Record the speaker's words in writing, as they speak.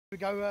We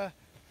go.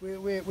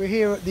 We're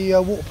here at the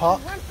water park,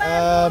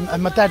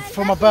 and my dad,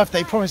 for my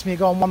birthday, promised me to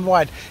go on one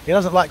ride. He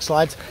doesn't like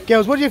slides.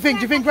 Girls, what do you think?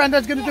 Do you think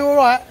Grandad's going to do all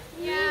right?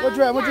 Yeah. What do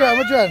you reckon? What do you reckon?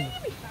 What do you reckon?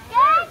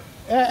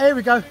 Yeah, here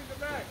we go.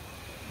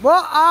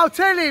 What? I'll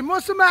tell him.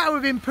 What's the matter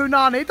with him,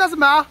 Punani? It doesn't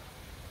matter.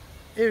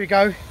 Here we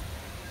go.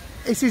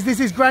 This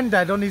is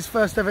Grandad on his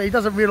first ever. He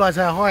doesn't realise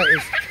how high it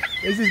is.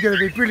 This is going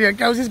to be brilliant,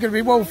 girls. This is going to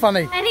be well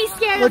funny. And he's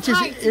scared of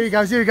heights. Here he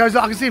goes. Here he goes.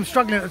 Look, I can see him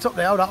struggling at the top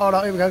there. Hold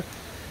on. Here we go.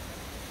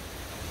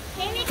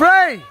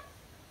 3,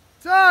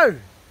 2,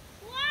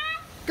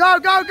 go,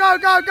 go, go,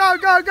 go, go,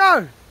 go,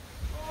 go.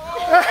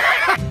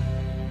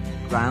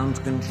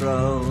 Ground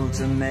control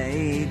to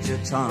Major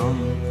Tom.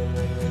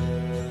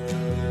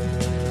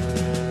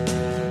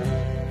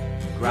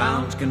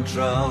 Ground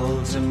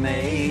control to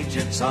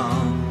Major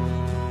Tom.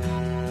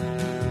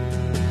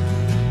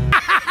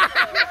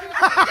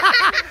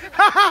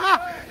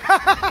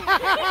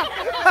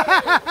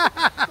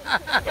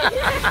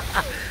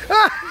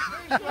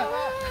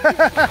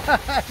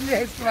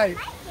 Yes, mate.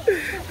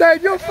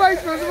 Dad, your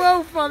face was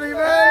well funny,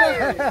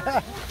 man.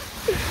 That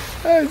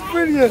was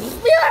brilliant.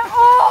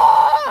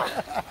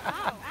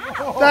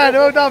 Dad,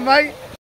 well done, mate.